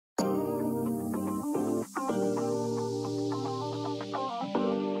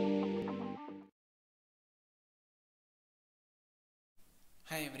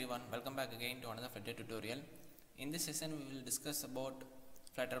Hi everyone, welcome back again to another Flutter tutorial. In this session we will discuss about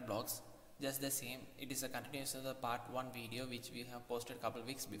Flutter blocks. Just the same, it is a continuation of the part 1 video which we have posted a couple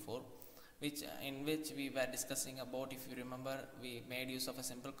weeks before, in which we were discussing about, if you remember, we made use of a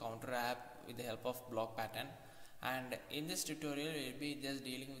simple counter app with the help of block pattern, and in this tutorial we will be just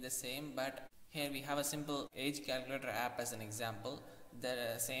dealing with the same, but here we have a simple age calculator app as an example,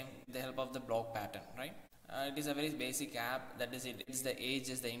 the same with the help of the block pattern, right? It is a very basic app, that is it's the age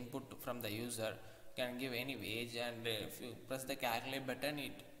as the input from the user. You can give any age, and if you press the calculate button,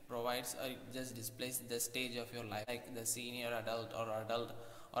 it provides or it just displays the stage of your life, like the senior adult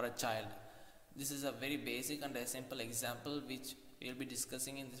or a child. This is a very basic and a simple example which we will be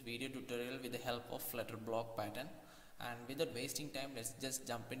discussing in this video tutorial with the help of Flutter block pattern. And without wasting time, let's just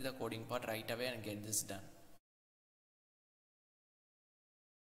jump into the coding part right away and get this done.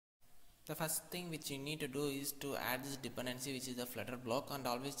 The first thing which you need to do is to add this dependency, which is the Flutter block, and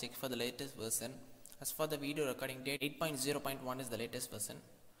always check for the latest version. As for the video recording date, 8.0.1 is the latest version.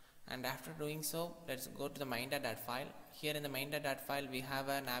 And after doing so, let's go to the main.dat file. Here in the main.dat file we have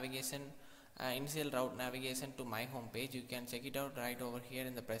a navigation, initial route navigation to my home page. You can check it out right over here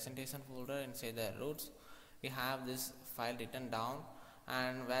in the presentation folder inside the routes. We have this file written down,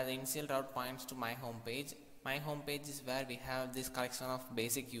 and where the initial route points to my home page. My home page is where we have this collection of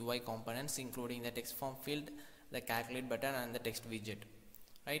basic UI components, including the text form field, the calculate button, and the text widget.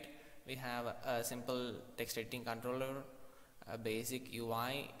 Right? We have a simple text editing controller, a basic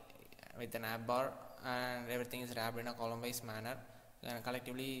UI with an app bar, and everything is wrapped in a column wise manner. And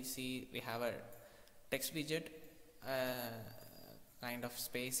collectively see we have a text widget, kind of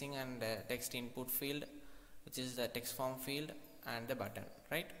spacing, and text input field, which is the text form field, and the button.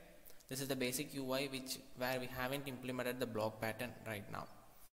 Right? This is the basic UI where we haven't implemented the block pattern right now.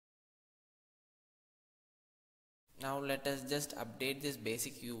 Now let us just update this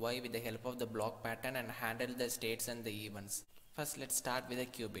basic UI with the help of the block pattern and handle the states and the events. First, let's start with the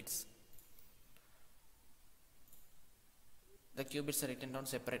qubits. The qubits are written down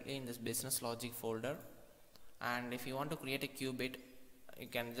separately in this business logic folder, and if you want to create a qubit, you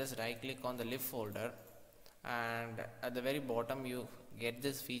can just right click on the lib folder, and at the very bottom you get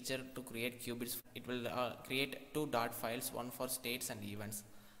this feature to create qubits. It will create two dot files, one for states and events,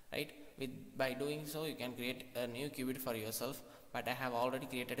 right? By doing so, you can create a new qubit for yourself, but I have already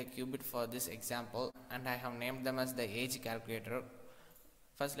created a qubit for this example, and I have named them as the age calculator.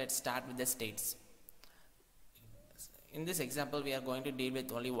 First, let's start with the states. In this example, we are going to deal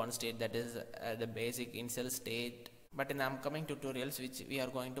with only one state, that is the basic initial state, but in the upcoming tutorials which we are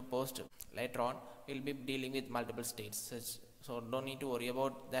going to post later on, we will be dealing with multiple states, so don't need to worry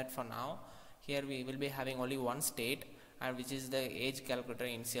about that for now. Here we will be having only one state, and which is the age calculator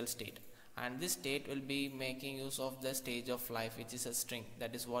initial state, and this state will be making use of the stage of life, which is a string.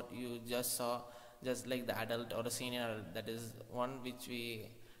 That is what you just saw, just like the adult or the senior adult. That is one which we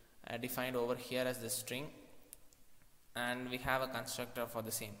defined over here as the string, and we have a constructor for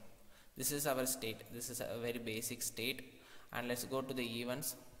the same. This is our state. This is a very basic state, and let's go to the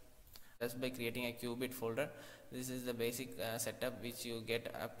events. Just by creating a qubit folder, this is the basic setup which you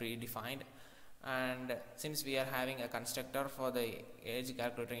get predefined, and since we are having a constructor for the age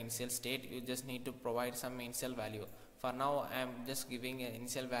calculator initial state, you just need to provide some initial value. For now I am just giving an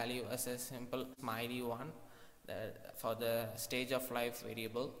initial value as a simple smiley one for the stage of life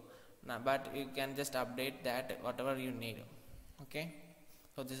variable. Now, but you can just update that whatever you need. Okay,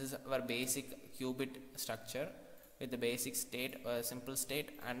 so this is our basic qubit structure with the basic state, a simple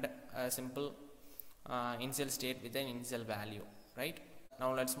state, and a simple initial state with an initial value. Right?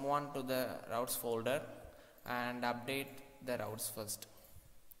 Now let's move on to the routes folder and update the routes first.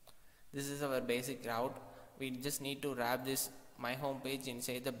 This is our basic route. We just need to wrap this my home page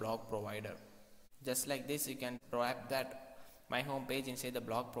inside the block provider. Just like this, you can wrap that my home page inside the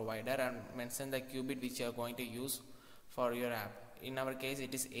block provider and mention the qubit which you are going to use for your app. In our case,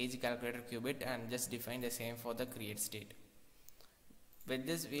 it is age calculator qubit, and just define the same for the create state. With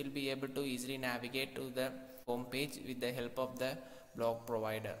this, we will be able to easily navigate to the home page with the help of the block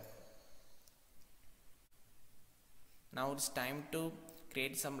provider. Now it's time to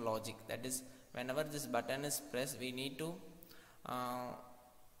create some logic. That is, whenever this button is pressed, we need to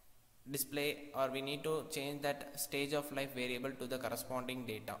display, or we need to change that stage of life variable to the corresponding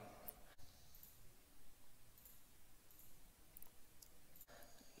data.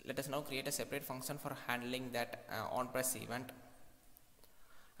 Let us now create a separate function for handling that on press event,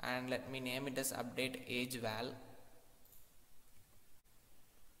 and let me name it as update age val.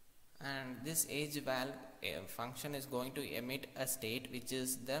 And this age val function is going to emit a state which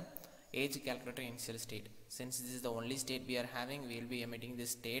is the age calculator initial state. Since this is the only state we are having, we will be emitting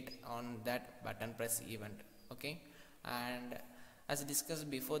this state on that button press event. Okay, and as discussed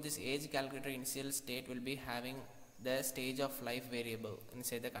before, this age calculator initial state will be having the stage of life variable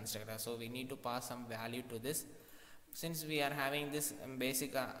inside the constructor. So we need to pass some value to this. Since we are having this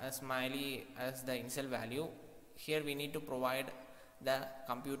basic smiley as the initial value, here we need to provide the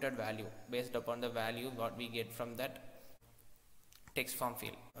computed value based upon the value what we get from that text form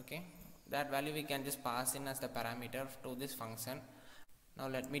field. Okay, that value we can just pass in as the parameter to this function. Now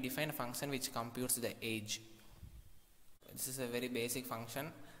let me define a function which computes the age. This is a very basic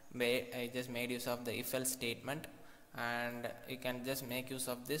function where I just made use of the if else statement, and you can just make use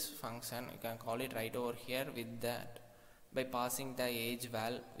of this function. You can call it right over here with that by passing the age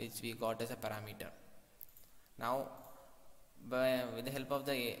val which we got as a parameter. Now with the help of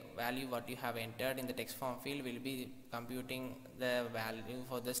the value what you have entered in the text form field, will be computing the value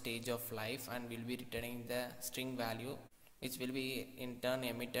for the stage of life and will be returning the string value which will be in turn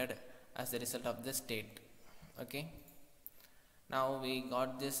emitted as the result of the state. Okay, now we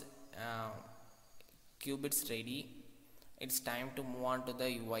got this qubits ready. It's time to move on to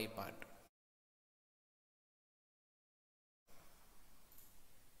the UI part.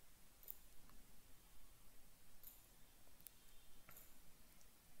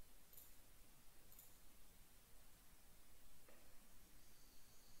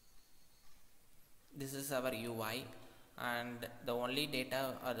 This is our UI, and the only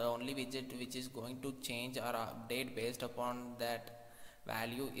data or the only widget which is going to change or update based upon that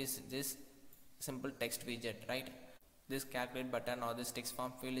value is this simple text widget, right? This calculate button or this text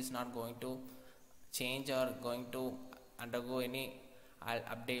form field is not going to change or going to undergo any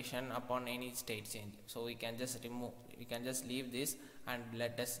updation upon any state change. So we can just leave this and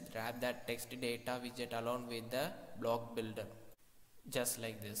let us grab that text data widget along with the block builder, just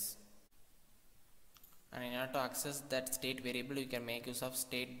like this. And in order to access that state variable, you can make use of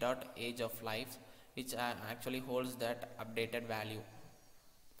state.age of life, which actually holds that updated value.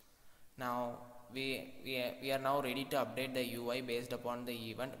 Now we are now ready to update the UI based upon the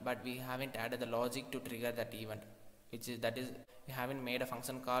event, but we haven't added the logic to trigger that event, that is we haven't made a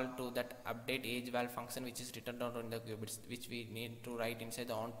function call to that update age val function which is written down in the qubits, which we need to write inside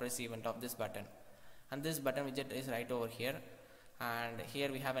the on press event of this button. And this button widget is right over here, and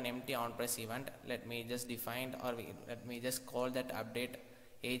here we have an empty on press event. Let me just define, or let me just call that update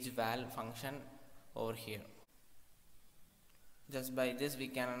age val function over here. Just by this we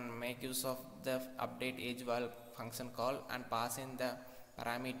can make use of the update age val function call and pass in the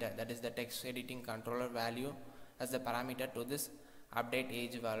parameter, that is the text editing controller value, as the parameter to this update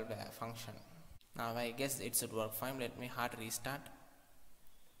age val function. Now I guess it should work fine. Let me hard restart.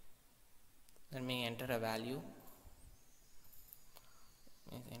 Let me enter a value.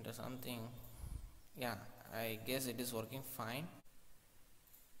 Enter something. Yeah, I guess it is working fine.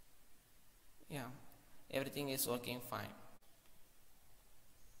 Yeah, everything is working fine.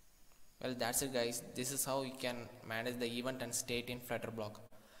 Well, that's it guys. This is how you can manage the event and state in Flutter Block.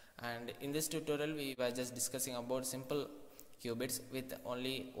 And in this tutorial we were just discussing about simple qubits with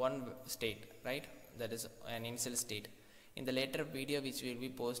only one state, right? That is an initial state. In the later video which we will be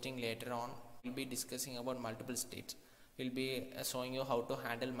posting later on, we'll be discussing about multiple states. We'll be showing you how to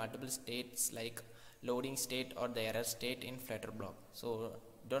handle multiple states like loading state or the error state in Flutter Block. So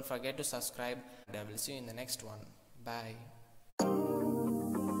don't forget to subscribe, and I will see you in the next one. Bye.